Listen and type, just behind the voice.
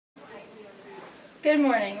Good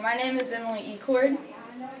morning. My name is Emily Ecord.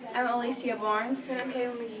 I'm Alicia Barnes. And I'm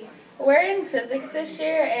Kayla McGee. We're in physics this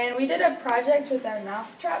year, and we did a project with our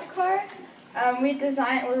mousetrap car. We did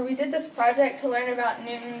this project to learn about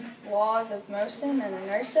Newton's laws of motion and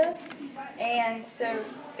inertia. And so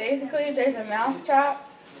basically, there's a mousetrap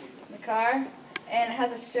in the car, and it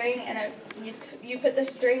has a string, and you put the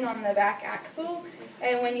string on the back axle,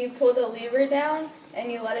 and when you pull the lever down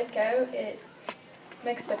and you let it go, it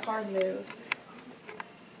makes the car move.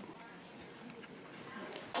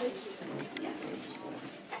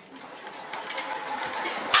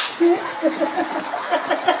 We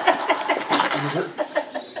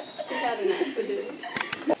had an accident.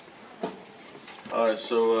 Alright,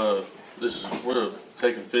 so we're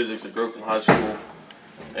taking physics at Groveton High School,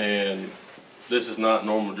 and this is not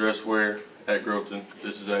normal dress wear at Groveton.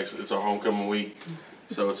 This is it's our homecoming week,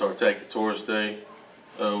 so it's our Take It Tourist Day.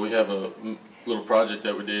 We have a little project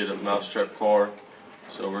that we did, a mousetrap car,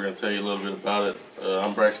 so we're going to tell you a little bit about it.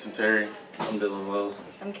 I'm Braxton Terry. I'm Dylan Wells.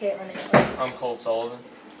 I'm Caitlin Ecord. I'm Cole Sullivan.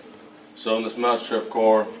 So in this mousetrap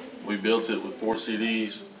car, we built it with 4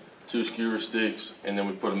 CDs, 2 skewer sticks, and then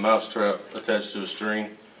we put a mousetrap attached to a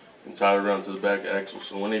string and tied it around to the back axle.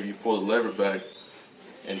 So whenever you pull the lever back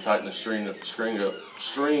and tighten the string up,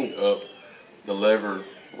 the lever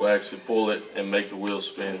will actually pull it and make the wheel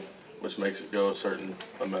spin, which makes it go a certain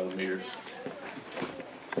amount of meters.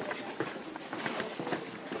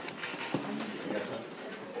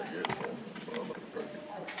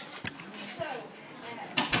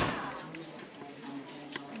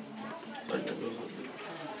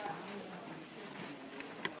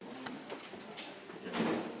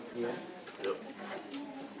 Yep.